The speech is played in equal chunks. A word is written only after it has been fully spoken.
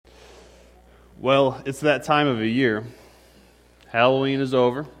Well, it's that time of the year. Halloween is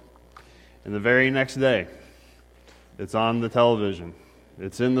over, and the very next day, it's on the television.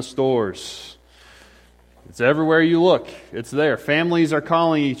 It's in the stores. It's everywhere you look. It's there. Families are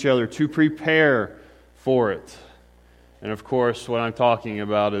calling each other to prepare for it. And of course, what I'm talking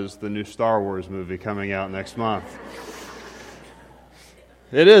about is the new Star Wars movie coming out next month.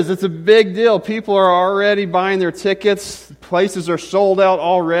 It is. It's a big deal. People are already buying their tickets. Places are sold out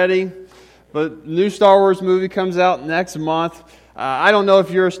already. But the new Star Wars movie comes out next month. I don't know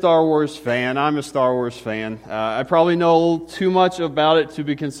if you're a Star Wars fan. I'm a Star Wars fan. I probably know too much about it to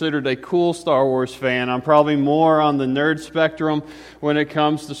be considered a cool Star Wars fan. I'm probably more on the nerd spectrum when it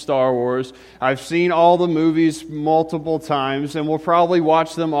comes to Star Wars. I've seen all the movies multiple times, and we'll probably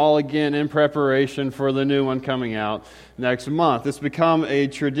watch them all again in preparation for the new one coming out next month. It's become a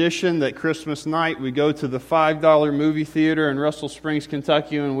tradition that Christmas night we go to the $5 movie theater in Russell Springs,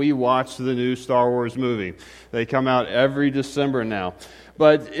 Kentucky, and we watch the new Star Wars movie. They come out every December now.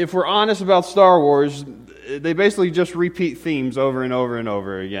 But if we're honest about Star Wars, they basically just repeat themes over and over and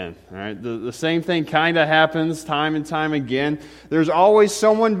over again. All right? The same thing kind of happens time and time again. There's always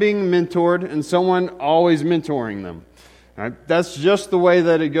someone being mentored and someone always mentoring them. Right? That's just the way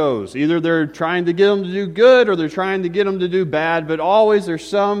that it goes. Either they're trying to get them to do good or they're trying to get them to do bad, but always there's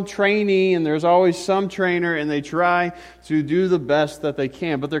some trainee and there's always some trainer, and they try to do the best that they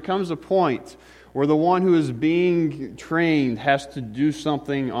can. But there comes a point where the one who is being trained has to do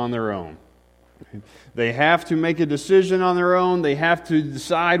something on their own. They have to make a decision on their own. They have to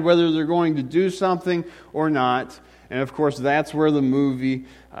decide whether they're going to do something or not. And of course, that's where the movie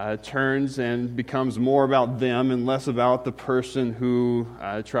turns and becomes more about them and less about the person who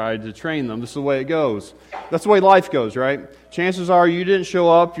tried to train them. This is the way it goes. That's the way life goes, right? Chances are you didn't show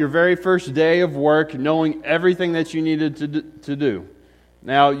up your very first day of work knowing everything that you needed to do.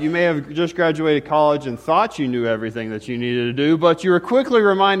 Now, you may have just graduated college and thought you knew everything that you needed to do, but you were quickly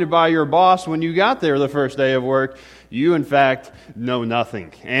reminded by your boss when you got there the first day of work, you in fact know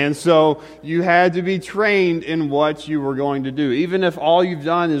nothing. And so you had to be trained in what you were going to do. Even if all you've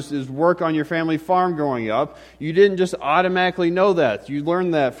done is work on your family farm growing up, you didn't just automatically know that. You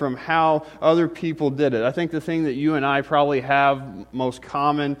learned that from how other people did it. I think the thing that you and I probably have most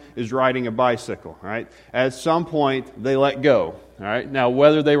common is riding a bicycle, right? At some point, they let go. All right. Now,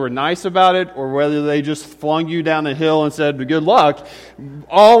 whether they were nice about it or whether they just flung you down a hill and said, good luck,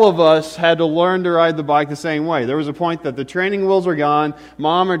 all of us had to learn to ride the bike the same way. There was a point that the training wheels were gone,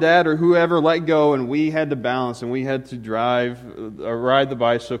 mom or dad or whoever let go, and we had to balance and we had to ride the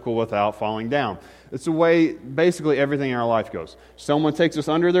bicycle without falling down. It's the way basically everything in our life goes. Someone takes us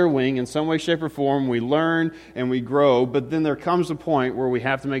under their wing in some way, shape, or form. We learn and we grow, but then there comes a point where we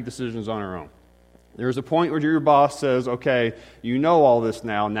have to make decisions on our own. There's a point where your boss says, okay, you know all this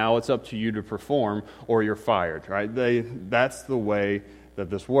now it's up to you to perform or you're fired, right? That's the way that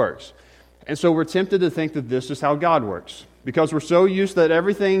this works. And so we're tempted to think that this is how God works. Because we're so used that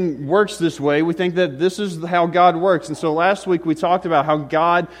everything works this way, we think that this is how God works. And so last week we talked about how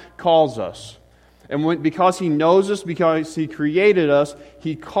God calls us. And because He knows us, because He created us,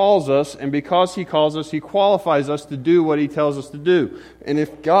 He calls us. And because He calls us, He qualifies us to do what He tells us to do. And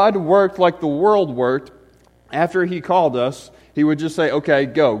if God worked like the world worked, after He called us, He would just say, okay,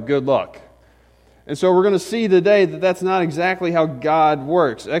 go, good luck. And so we're going to see today that that's not exactly how God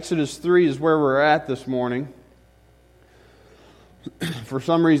works. Exodus 3 is where we're at this morning. For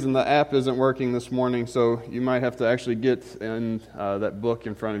some reason, the app isn't working this morning, so you might have to actually get in that book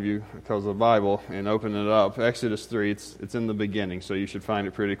in front of you, because of the Bible, and open it up. Exodus 3, it's in the beginning, so you should find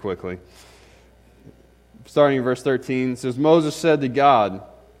it pretty quickly. Starting in verse 13, it says, Moses said to God,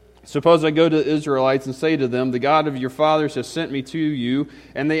 suppose I go to the Israelites and say to them, the God of your fathers has sent me to you,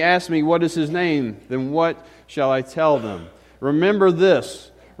 and they ask me, what is His name? Then what shall I tell them? Remember this.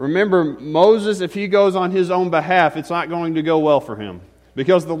 Remember, Moses, if he goes on his own behalf, it's not going to go well for him.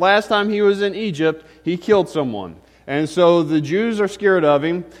 Because the last time he was in Egypt, he killed someone. And so the Jews are scared of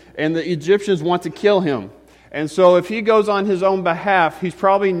him, and the Egyptians want to kill him. And so if he goes on his own behalf, he's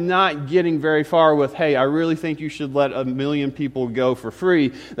probably not getting very far with, hey, I really think you should let 1 million people go for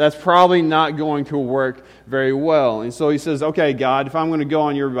free. That's probably not going to work very well. And so he says, okay, God, if I'm going to go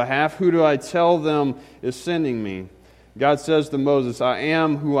on your behalf, who do I tell them is sending me? God says to Moses, I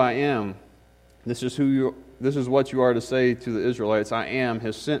am who I am. This is what you are to say to the Israelites. I am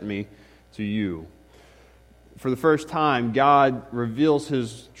has sent me to you. For the first time, God reveals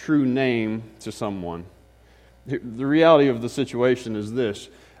His true name to someone. The reality of the situation is this.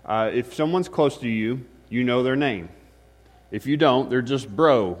 If someone's close to you, you know their name. If you don't, they're just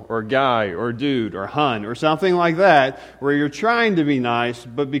bro or guy or dude or hun or something like that, where you're trying to be nice,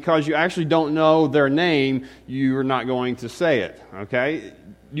 but because you actually don't know their name, you're not going to say it, okay?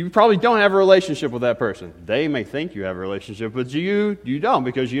 You probably don't have a relationship with that person. They may think you have a relationship, but you don't,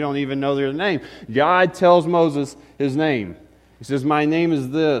 because you don't even know their name. God tells Moses his name. He says, my name is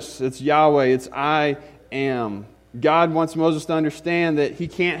this. It's Yahweh. It's I am. God wants Moses to understand that he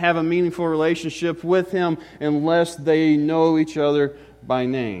can't have a meaningful relationship with him unless they know each other by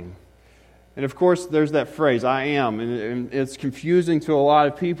name. And of course, there's that phrase, I am, and it's confusing to a lot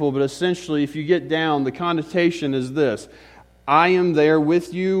of people, but essentially, if you get down, the connotation is this: I am there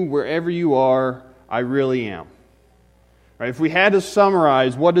with you wherever you are, I really am. Right? If we had to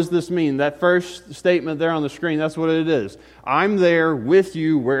summarize, what does this mean? That first statement there on the screen, that's what it is. I'm there with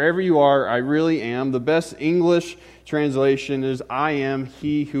you wherever you are, I really am. The best English translation is, I am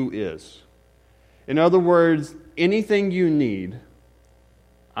he who is. In other words, anything you need,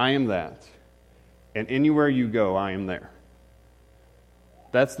 I am that. And anywhere you go, I am there.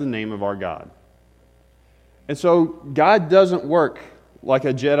 That's the name of our God. And so God doesn't work like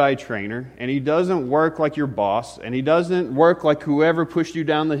a Jedi trainer, and he doesn't work like your boss, and he doesn't work like whoever pushed you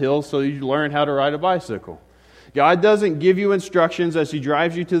down the hill so you learn how to ride a bicycle. God doesn't give you instructions as he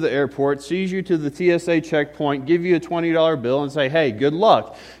drives you to the airport, sees you to the TSA checkpoint, give you a $20 bill and say, hey, good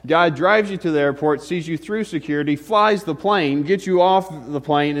luck. God drives you to the airport, sees you through security, flies the plane, gets you off the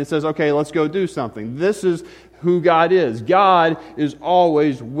plane and says, okay, let's go do something. This is who God is. God is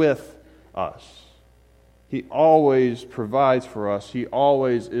always with us. He always provides for us. He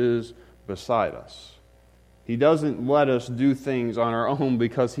always is beside us. He doesn't let us do things on our own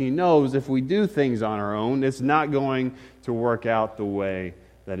because he knows if we do things on our own, it's not going to work out the way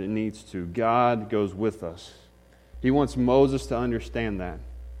that it needs to. God goes with us. He wants Moses to understand that.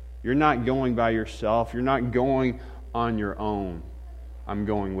 You're not going by yourself. You're not going on your own. I'm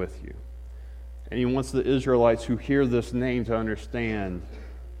going with you. And he wants the Israelites who hear this name to understand,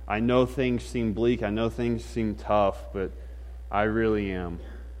 I know things seem bleak, I know things seem tough, but I really am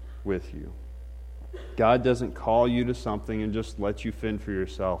with you. God doesn't call you to something and just let you fend for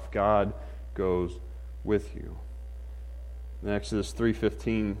yourself. God goes with you. In Exodus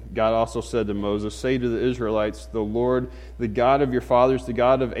 3:15, God also said to Moses, say to the Israelites, the Lord, the God of your fathers, the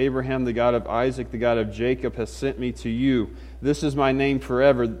God of Abraham, the God of Isaac, the God of Jacob has sent me to you. This is my name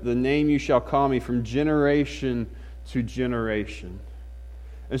forever, the name you shall call me from generation to generation.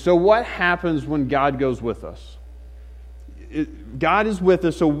 And so what happens when God goes with us? God is with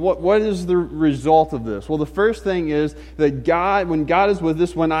us, so what is the result of this? Well, the first thing is that when God is with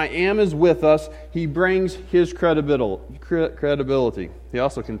us, when I am is with us, he brings his credibility. He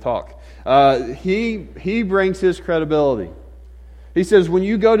also can talk. He brings his credibility. He says, when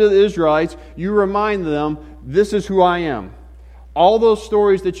you go to the Israelites, you remind them, this is who I am. All those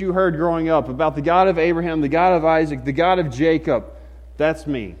stories that you heard growing up about the God of Abraham, the God of Isaac, the God of Jacob, that's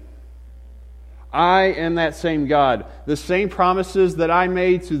me. I am that same God. The same promises that I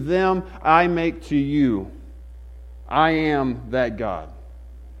made to them, I make to you. I am that God.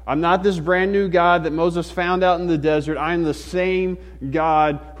 I'm not this brand new God that Moses found out in the desert. I am the same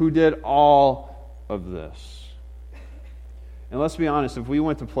God who did all of this. And let's be honest, if we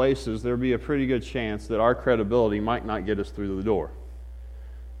went to places, there would be a pretty good chance that our credibility might not get us through the door.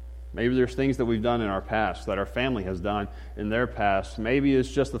 Maybe there's things that we've done in our past, that our family has done in their past. Maybe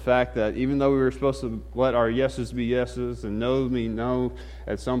it's just the fact that even though we were supposed to let our yeses be yeses and no's be no,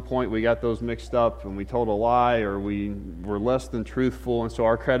 at some point we got those mixed up and we told a lie or we were less than truthful, and so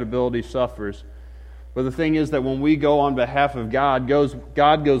our credibility suffers. But the thing is that when we go on behalf of God goes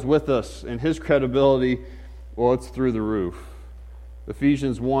with us, and his credibility, well, it's through the roof.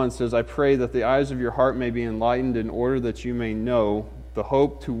 Ephesians 1 says, I pray that the eyes of your heart may be enlightened in order that you may know the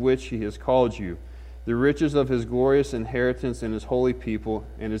hope to which he has called you, the riches of his glorious inheritance in his holy people,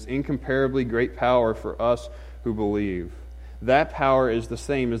 and his incomparably great power for us who believe. That power is the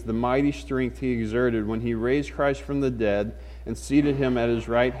same as the mighty strength he exerted when he raised Christ from the dead and seated him at his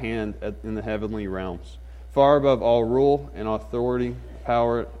right hand in the heavenly realms, far above all rule and authority,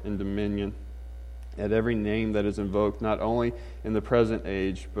 power and dominion, at every name that is invoked, not only in the present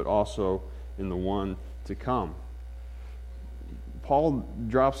age, but also in the one to come. Paul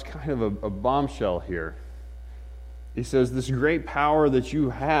drops kind of a bombshell here. He says, this great power that you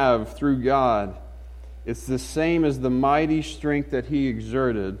have through God, it's the same as the mighty strength that he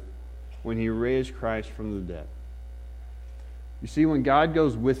exerted when he raised Christ from the dead. You see, when God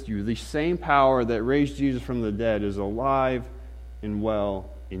goes with you, the same power that raised Jesus from the dead is alive and well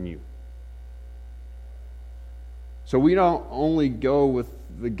in you. So we don't only go with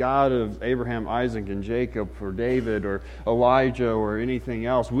the God of Abraham, Isaac, and Jacob, or David, or Elijah, or anything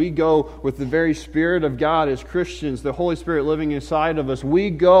else. We go with the very Spirit of God as Christians, the Holy Spirit living inside of us. We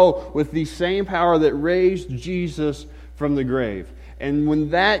go with the same power that raised Jesus from the grave. And when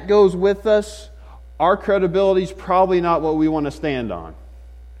that goes with us, our credibility is probably not what we want to stand on.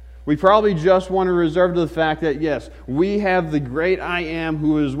 We probably just want to reserve to the fact that, yes, we have the great I Am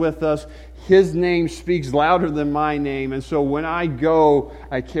who is with us. His name speaks louder than my name. And so when I go,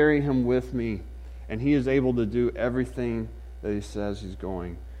 I carry him with me. And he is able to do everything that he says he's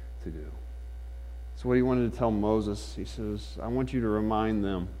going to do. So what he wanted to tell Moses, he says, I want you to remind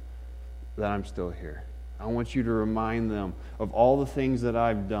them that I'm still here. I want you to remind them of all the things that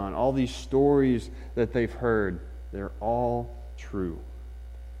I've done, all these stories that they've heard. They're all true.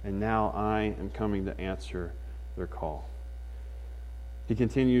 And now I am coming to answer their call. He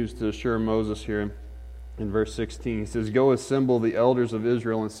continues to assure Moses here in verse 16. He says, Go assemble the elders of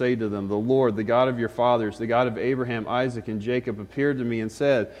Israel and say to them, The Lord, the God of your fathers, the God of Abraham, Isaac, and Jacob, appeared to me and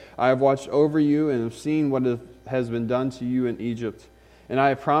said, I have watched over you and have seen what has been done to you in Egypt. And I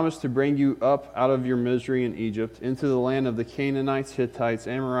have promised to bring you up out of your misery in Egypt into the land of the Canaanites, Hittites,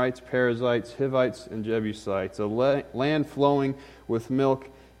 Amorites, Perizzites, Hivites, and Jebusites, a land flowing with milk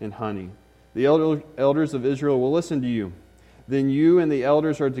and honey. The elders of Israel will listen to you. Then you and the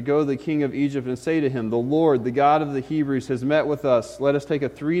elders are to go to the king of Egypt and say to him, The Lord, the God of the Hebrews, has met with us. Let us take a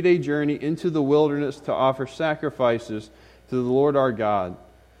 3-day journey into the wilderness to offer sacrifices to the Lord our God.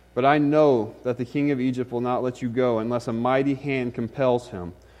 But I know that the king of Egypt will not let you go unless a mighty hand compels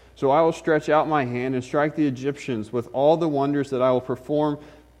him. So I will stretch out my hand and strike the Egyptians with all the wonders that I will perform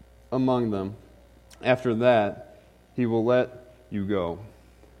among them. After that, he will let you go.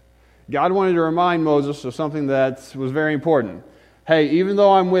 God wanted to remind Moses of something that was very important. Hey, even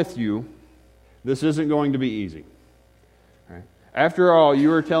though I'm with you, this isn't going to be easy. Right? After all,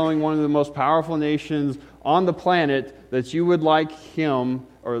 you are telling one of the most powerful nations on the planet that you would like him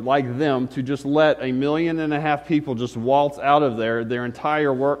or like them to just let 1.5 million people just waltz out of their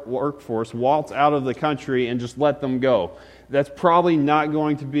entire workforce, waltz out of the country and just let them go. That's probably not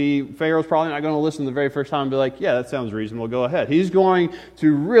going to be, Pharaoh's probably not going to listen the very first time and be like, yeah, that sounds reasonable, go ahead. He's going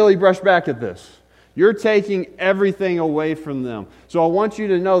to really brush back at this. You're taking everything away from them. So I want you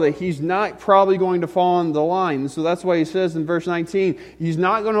to know that he's not probably going to fall on the line. So that's why he says in verse 19, he's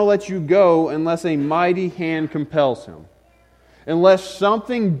not going to let you go unless a mighty hand compels him. Unless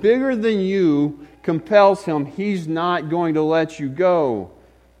something bigger than you compels him, he's not going to let you go.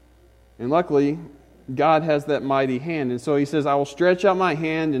 And luckily, God has that mighty hand. And so he says, I will stretch out my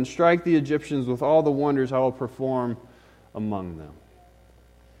hand and strike the Egyptians with all the wonders I will perform among them.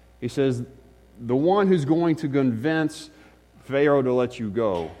 He says, the one who's going to convince Pharaoh to let you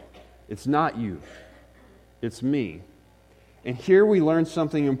go, it's not you. It's me. And here we learn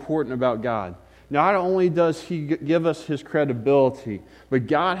something important about God. Not only does he give us his credibility, but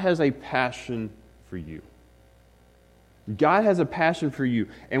God has a passion for you. God has a passion for you.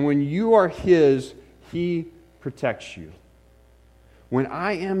 And when you are his, he protects you. When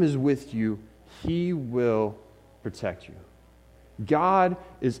I Am is with you, he will protect you. God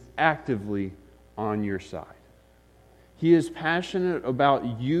is actively on your side. He is passionate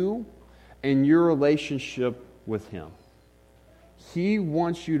about you and your relationship with him. He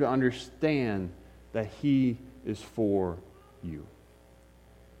wants you to understand that he is for you.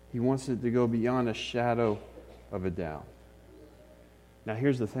 He wants it to go beyond a shadow of a doubt. Now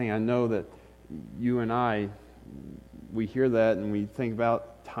here's the thing. I know that you and I, we hear that and we think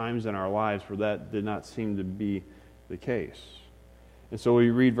about times in our lives where that did not seem to be the case. And so we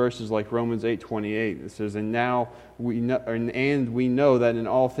read verses like Romans 8:28. It says, And we know that in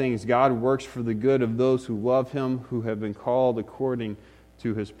all things God works for the good of those who love him, who have been called according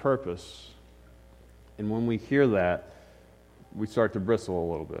to his purpose. And when we hear that, we start to bristle a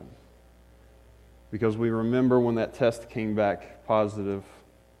little bit. Because we remember when that test came back positive.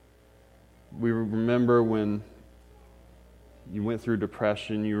 We remember when you went through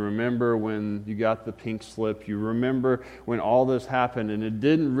depression. You remember when you got the pink slip. You remember when all this happened, and it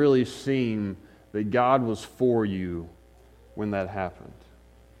didn't really seem that God was for you when that happened.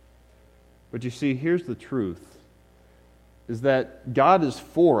 But you see, here's the truth, is that God is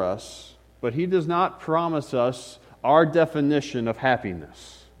for us, but he does not promise us our definition of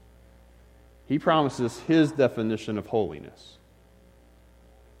happiness. He promises his definition of holiness.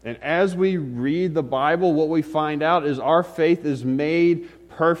 And as we read the Bible, what we find out is our faith is made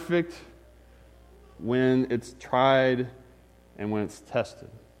perfect when it's tried and when it's tested.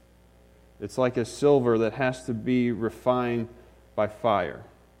 It's like a silver that has to be refined by fire.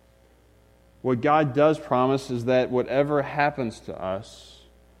 What God does promise is that whatever happens to us,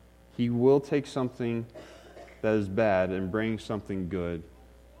 He will take something that is bad and bring something good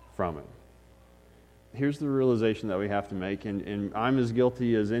from it. Here's the realization that we have to make, and I'm as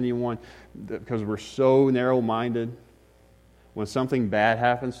guilty as anyone because we're so narrow-minded. When something bad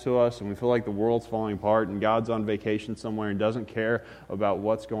happens to us and we feel like the world's falling apart and God's on vacation somewhere and doesn't care about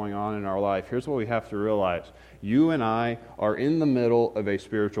what's going on in our life, here's what we have to realize. You and I are in the middle of a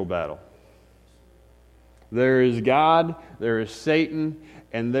spiritual battle. There is God, there is Satan,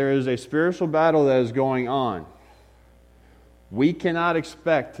 and there is a spiritual battle that is going on. We cannot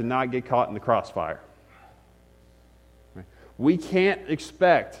expect to not get caught in the crossfire. We can't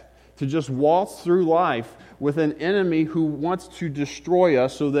expect to just waltz through life with an enemy who wants to destroy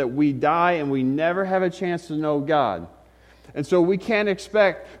us so that we die and we never have a chance to know God. And so we can't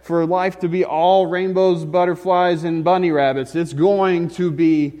expect for life to be all rainbows, butterflies, and bunny rabbits. It's going to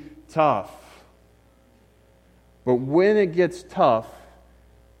be tough. But when it gets tough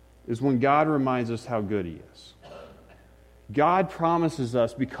is when God reminds us how good He is. God promises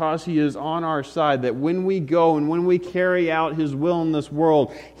us, because He is on our side, that when we go and when we carry out His will in this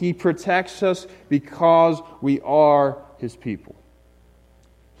world, He protects us because we are His people.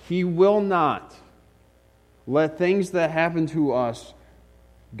 He will not let things that happen to us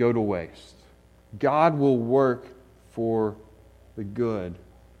go to waste. God will work for the good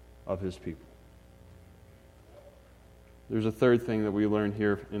of His people. There's a third thing that we learn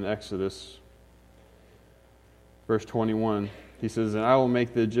here in Exodus. Verse 21, he says, "And I will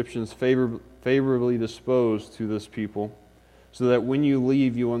make the Egyptians favorably disposed to this people, so that when you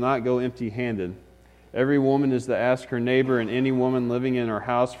leave, you will not go empty-handed. Every woman is to ask her neighbor and any woman living in her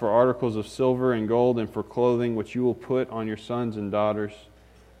house for articles of silver and gold and for clothing, which you will put on your sons and daughters,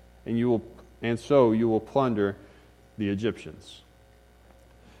 and so you will plunder the Egyptians."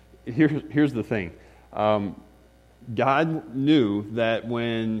 Here's the thing. God knew that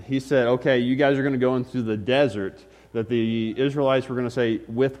when He said, okay, you guys are going to go into the desert, that the Israelites were going to say,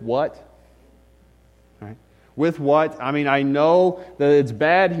 with what? Right? With what? I mean, I know that it's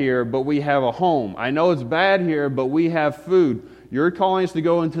bad here, but we have a home. I know it's bad here, but we have food. You're calling us to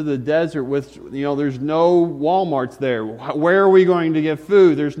go into the desert with, there's no Walmarts there. Where are we going to get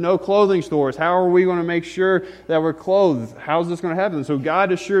food? There's no clothing stores. How are we going to make sure that we're clothed? How's this going to happen? So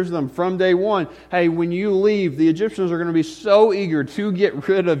God assures them from day one, hey, when you leave, the Egyptians are going to be so eager to get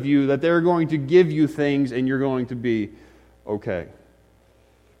rid of you that they're going to give you things and you're going to be okay.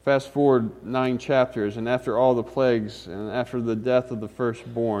 Fast forward 9 chapters, and after all the plagues and after the death of the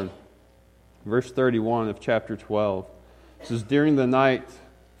firstborn, verse 31 of chapter 12, it says, "During the night,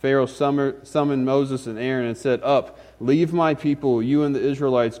 Pharaoh summoned Moses and Aaron and said, 'Up, leave my people, you and the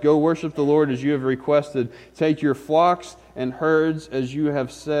Israelites. Go worship the Lord as you have requested. Take your flocks and herds as you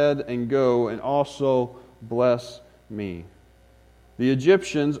have said, and go, and also bless me.' The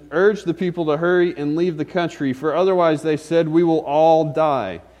Egyptians urged the people to hurry and leave the country, for otherwise, they said, we will all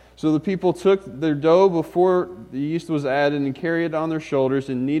die. So the people took their dough before the yeast was added and carried it on their shoulders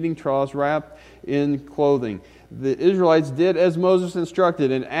in kneading troughs wrapped in clothing. The Israelites did as Moses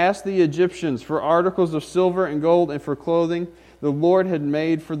instructed and asked the Egyptians for articles of silver and gold and for clothing. The Lord had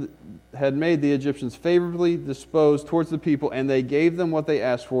made the Egyptians favorably disposed towards the people, and they gave them what they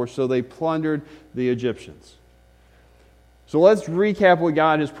asked for, so they plundered the Egyptians." So let's recap what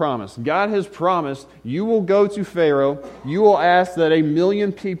God has promised. God has promised, you will go to Pharaoh, you will ask that 1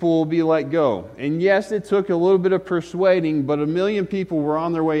 million people will be let go. And yes, it took a little bit of persuading, but 1 million people were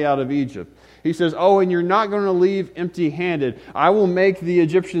on their way out of Egypt. He says, and you're not going to leave empty-handed. I will make the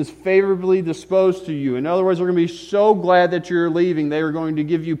Egyptians favorably disposed to you. In other words, they're going to be so glad that you're leaving, they are going to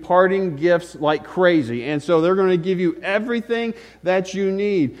give you parting gifts like crazy. And so they're going to give you everything that you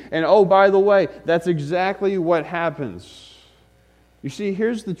need. And by the way, that's exactly what happens. You see,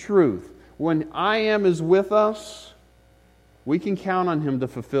 here's the truth. When I Am is with us, we can count on Him to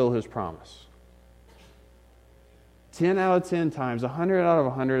fulfill His promise. 10 out of 10 times, 100 out of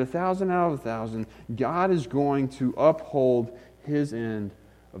 100, 1,000 out of 1,000, God is going to uphold His end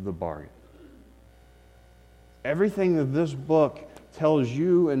of the bargain. Everything that this book tells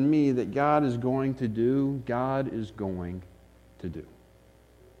you and me that God is going to do, God is going to do.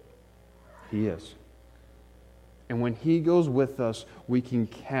 He is. And when He goes with us, we can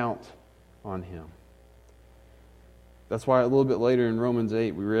count on Him. That's why a little bit later in Romans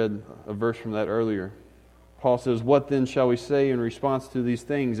 8, we read a verse from that earlier. Paul says, "What then shall we say in response to these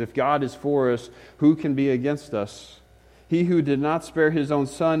things? If God is for us, who can be against us? He who did not spare His own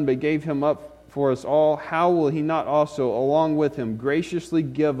Son, but gave Him up for us all, how will He not also, along with Him, graciously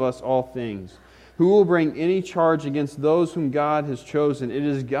give us all things? Who will bring any charge against those whom God has chosen? It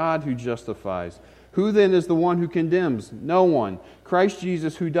is God who justifies. Who then is the one who condemns? No one. Christ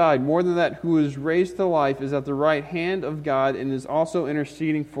Jesus, who died, more than that, who was raised to life, is at the right hand of God and is also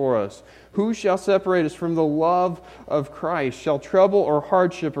interceding for us. Who shall separate us from the love of Christ? Shall trouble or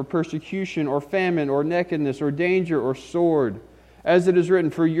hardship or persecution or famine or nakedness or danger or sword? As it is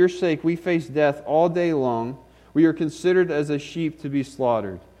written, for your sake we face death all day long. We are considered as a sheep to be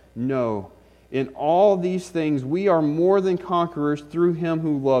slaughtered. No, in all these things we are more than conquerors through Him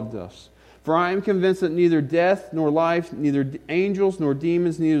who loved us. For I am convinced that neither death nor life, neither angels nor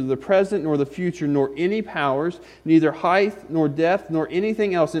demons, neither the present nor the future, nor any powers, neither height nor depth, nor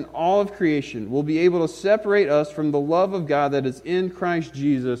anything else in all of creation will be able to separate us from the love of God that is in Christ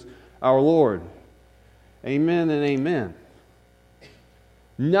Jesus our Lord. Amen and amen.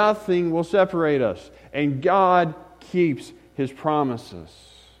 Nothing will separate us, and God keeps His promises.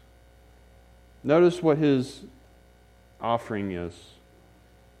 Notice what His offering is.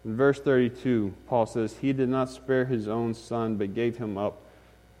 In verse 32, Paul says, He did not spare His own Son, but gave Him up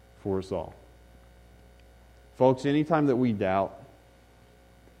for us all. Folks, anytime that we doubt,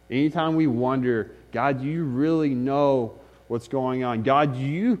 anytime we wonder, God, do you really know what's going on? God,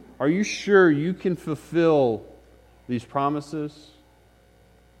 are you sure you can fulfill these promises?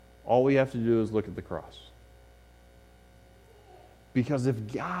 All we have to do is look at the cross. Because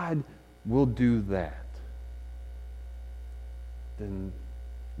if God will do that, then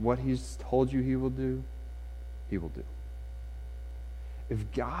what He's told you He will do, He will do.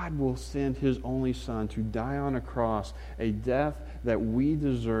 If God will send His only Son to die on a cross, a death that we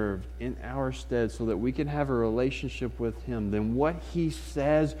deserved in our stead so that we can have a relationship with Him, then what He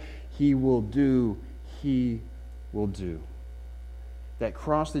says He will do, He will do. That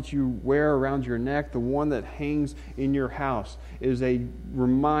cross that you wear around your neck, the one that hangs in your house, is a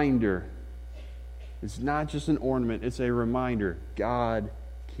reminder. It's not just an ornament, it's a reminder. God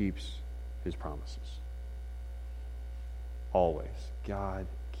keeps His promises. Always. God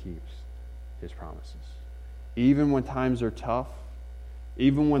keeps His promises. Even when times are tough,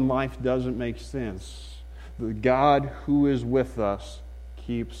 even when life doesn't make sense, the God who is with us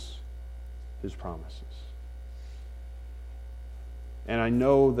keeps His promises. And I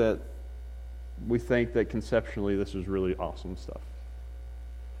know that we think that conceptually this is really awesome stuff.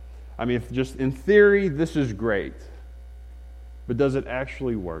 I mean, if just in theory, this is great. But does it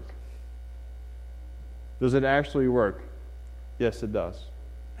actually work? Does it actually work? Yes, it does.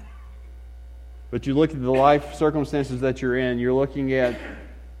 But you look at the life circumstances that you're in, you're looking at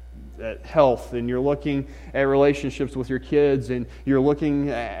health, and you're looking at relationships with your kids, and you're looking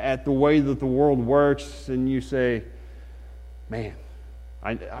at the way that the world works, and you say, man,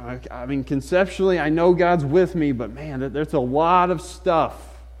 I mean, conceptually, I know God's with me, but man, there's a lot of stuff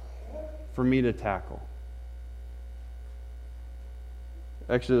for me to tackle.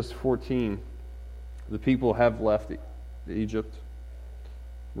 Exodus 14, the people have left Egypt.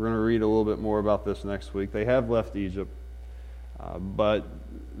 We're going to read a little bit more about this next week. They have left Egypt, but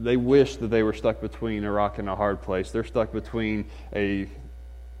they wish that they were stuck between a rock and a hard place. They're stuck between a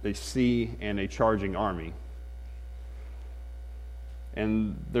sea and a charging army.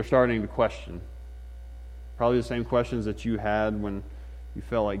 And they're starting to question. Probably the same questions that you had when you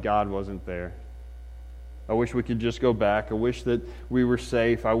felt like God wasn't there. I wish we could just go back. I wish that we were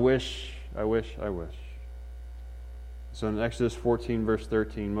safe. I wish. So in Exodus 14, verse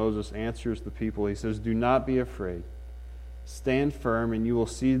 13, Moses answers the people. He says, do not be afraid. Stand firm, and you will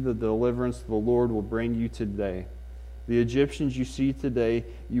see the deliverance the Lord will bring you today. The Egyptians you see today,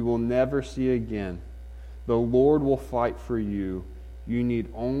 you will never see again. The Lord will fight for you. You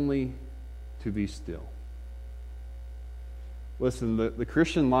need only to be still. Listen, the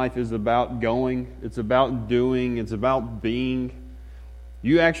Christian life is about going. It's about doing. It's about being.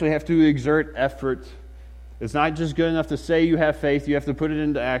 You actually have to exert effort. It's not just good enough to say you have faith. You have to put it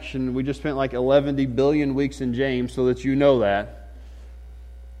into action. We just spent like 11 billion weeks in James so that you know that.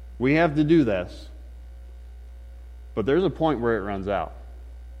 We have to do this. But there's a point where it runs out.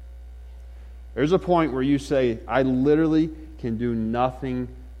 There's a point where you say, I literally can do nothing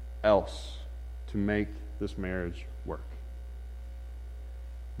else to make this marriage work.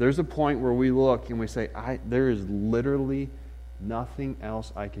 There's a point where we look and we say, there is literally nothing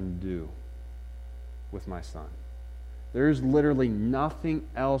else I can do with my son. There's literally nothing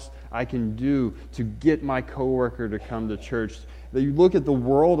else I can do to get my coworker to come to church. You look at the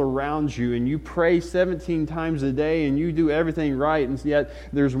world around you and you pray 17 times a day and you do everything right, and yet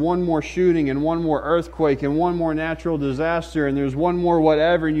there's one more shooting and one more earthquake and one more natural disaster and there's one more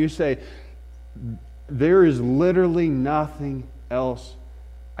whatever, and you say, there is literally nothing else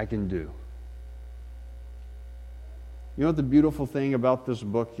I can do. You know what the beautiful thing about this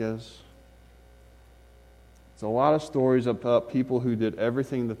book is? It's a lot of stories about people who did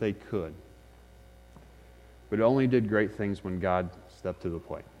everything that they could, but only did great things when God stepped to the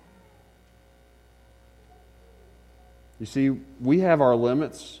plate. You see, we have our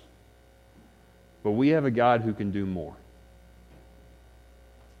limits, but we have a God who can do more.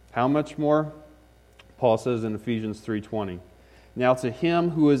 How much more? Paul says in Ephesians 3:20, "Now to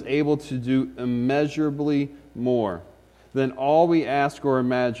him who is able to do immeasurably more than all we ask or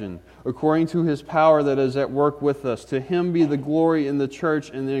imagine, according to his power that is at work with us, to him be the glory in the church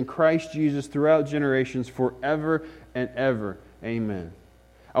and in Christ Jesus throughout generations, forever and ever. Amen."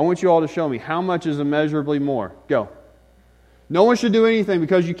 I want you all to show me, how much is immeasurably more? Go. No one should do anything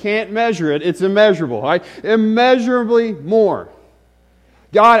because you can't measure it. It's immeasurable, right? Immeasurably more.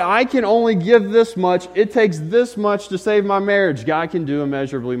 God, I can only give this much. It takes this much to save my marriage. God can do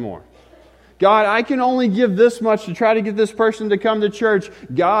immeasurably more. God, I can only give this much to try to get this person to come to church.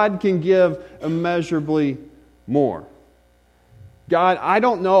 God can give immeasurably more. God, I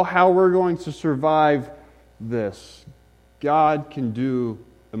don't know how we're going to survive this. God can do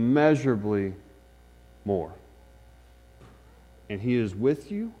immeasurably more. And He is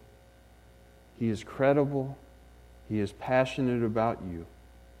with you. He is credible. He is passionate about you.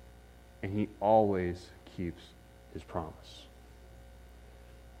 And He always keeps His promise.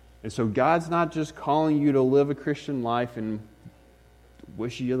 And so God's not just calling you to live a Christian life and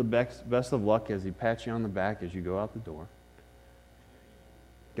wish you the best of luck as He pats you on the back as you go out the door.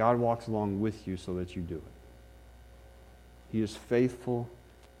 God walks along with you so that you do it. He is faithful.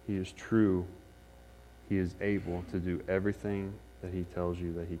 He is true. He is able to do everything that He tells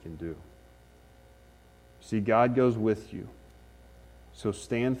you that He can do. See, God goes with you. So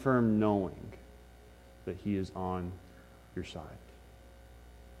stand firm knowing that He is on your side.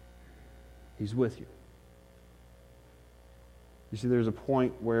 He's with you. You see, there's a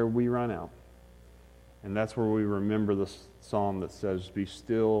point where we run out. And that's where we remember the psalm that says, "Be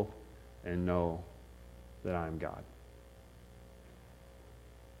still and know that I am God."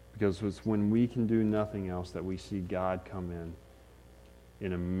 Because it's when we can do nothing else that we see God come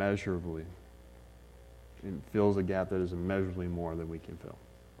in immeasurably, and fills a gap that is immeasurably more than we can fill.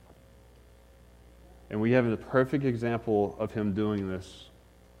 And we have a perfect example of Him doing this.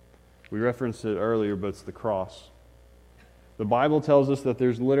 We referenced it earlier, but it's the cross. The Bible tells us that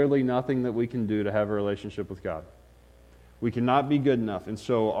there's literally nothing that we can do to have a relationship with God. We cannot be good enough. And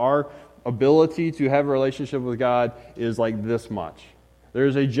so our ability to have a relationship with God is like this much.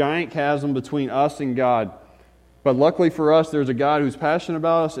 There's a giant chasm between us and God. But luckily for us, there's a God who's passionate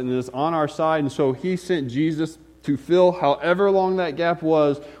about us and is on our side. And so He sent Jesus to fill however long that gap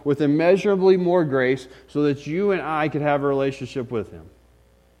was with immeasurably more grace so that you and I could have a relationship with Him.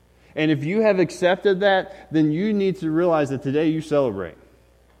 And if you have accepted that, then you need to realize that today you celebrate.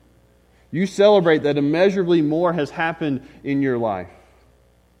 You celebrate that immeasurably more has happened in your life.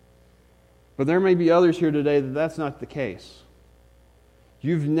 But there may be others here today that that's not the case.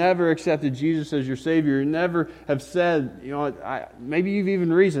 You've never accepted Jesus as your Savior. You never have said, maybe you've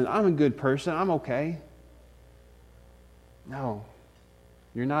even reasoned, I'm a good person, I'm okay. No.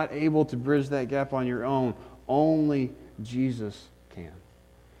 You're not able to bridge that gap on your own. Only Jesus can.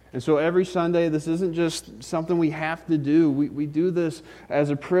 And so every Sunday, this isn't just something we have to do. We do this as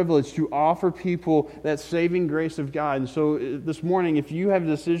a privilege to offer people that saving grace of God. And so this morning, if you have a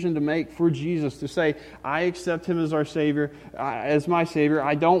decision to make for Jesus, to say, I accept Him as our Savior, as my Savior,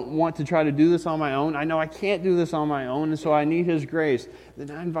 I don't want to try to do this on my own. I know I can't do this on my own, and so I need His grace.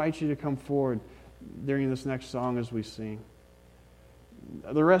 Then I invite you to come forward during this next song as we sing.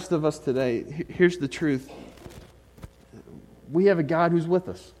 The rest of us today, here's the truth. We have a God who's with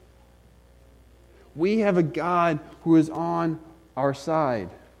us. We have a God who is on our side.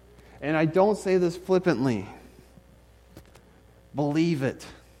 And I don't say this flippantly. Believe it.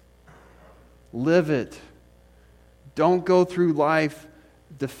 Live it. Don't go through life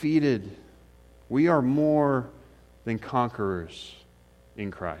defeated. We are more than conquerors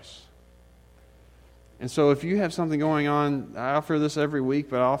in Christ. And so if you have something going on, I offer this every week,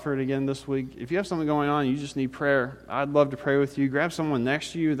 but I offer it again this week. If you have something going on, you just need prayer, I'd love to pray with you. Grab someone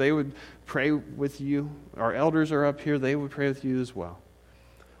next to you. They would pray with you. Our elders are up here. They would pray with you as well.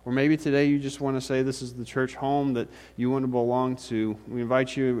 Or maybe today you just want to say this is the church home that you want to belong to. We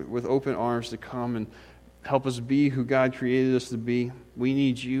invite you with open arms to come and help us be who God created us to be. We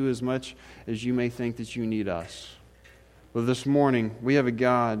need you as much as you may think that you need us. But this morning, we have a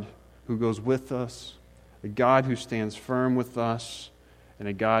God who goes with us, a God who stands firm with us, and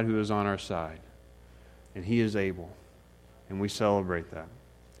a God who is on our side. And He is able. And we celebrate that.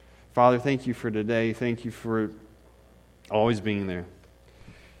 Father, thank you for today. Thank you for always being there.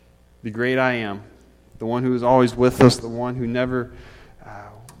 The great I am. the one who is always with us, the one who never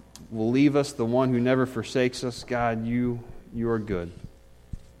will leave us, the one who never forsakes us. God, you are good.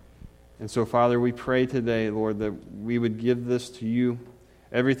 And so, Father, we pray today, Lord, that we would give this to you.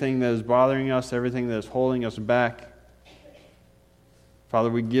 Everything that is bothering us, everything that is holding us back,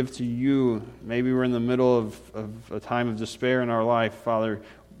 Father, we give to you. Maybe we're in the middle of a time of despair in our life. Father,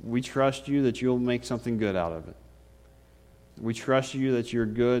 we trust you that you'll make something good out of it. We trust you that you're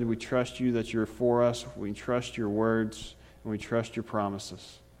good. We trust you that you're for us. We trust your words, and we trust your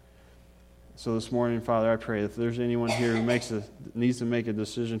promises. So this morning, Father, I pray if there's anyone here who needs to make a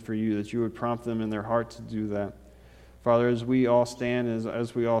decision for you, that you would prompt them in their heart to do that. Father, as we all stand,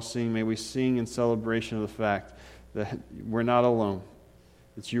 as we all sing, may we sing in celebration of the fact that we're not alone,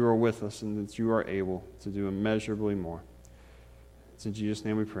 that you are with us, and that you are able to do immeasurably more. It's in Jesus'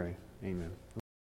 name we pray. Amen.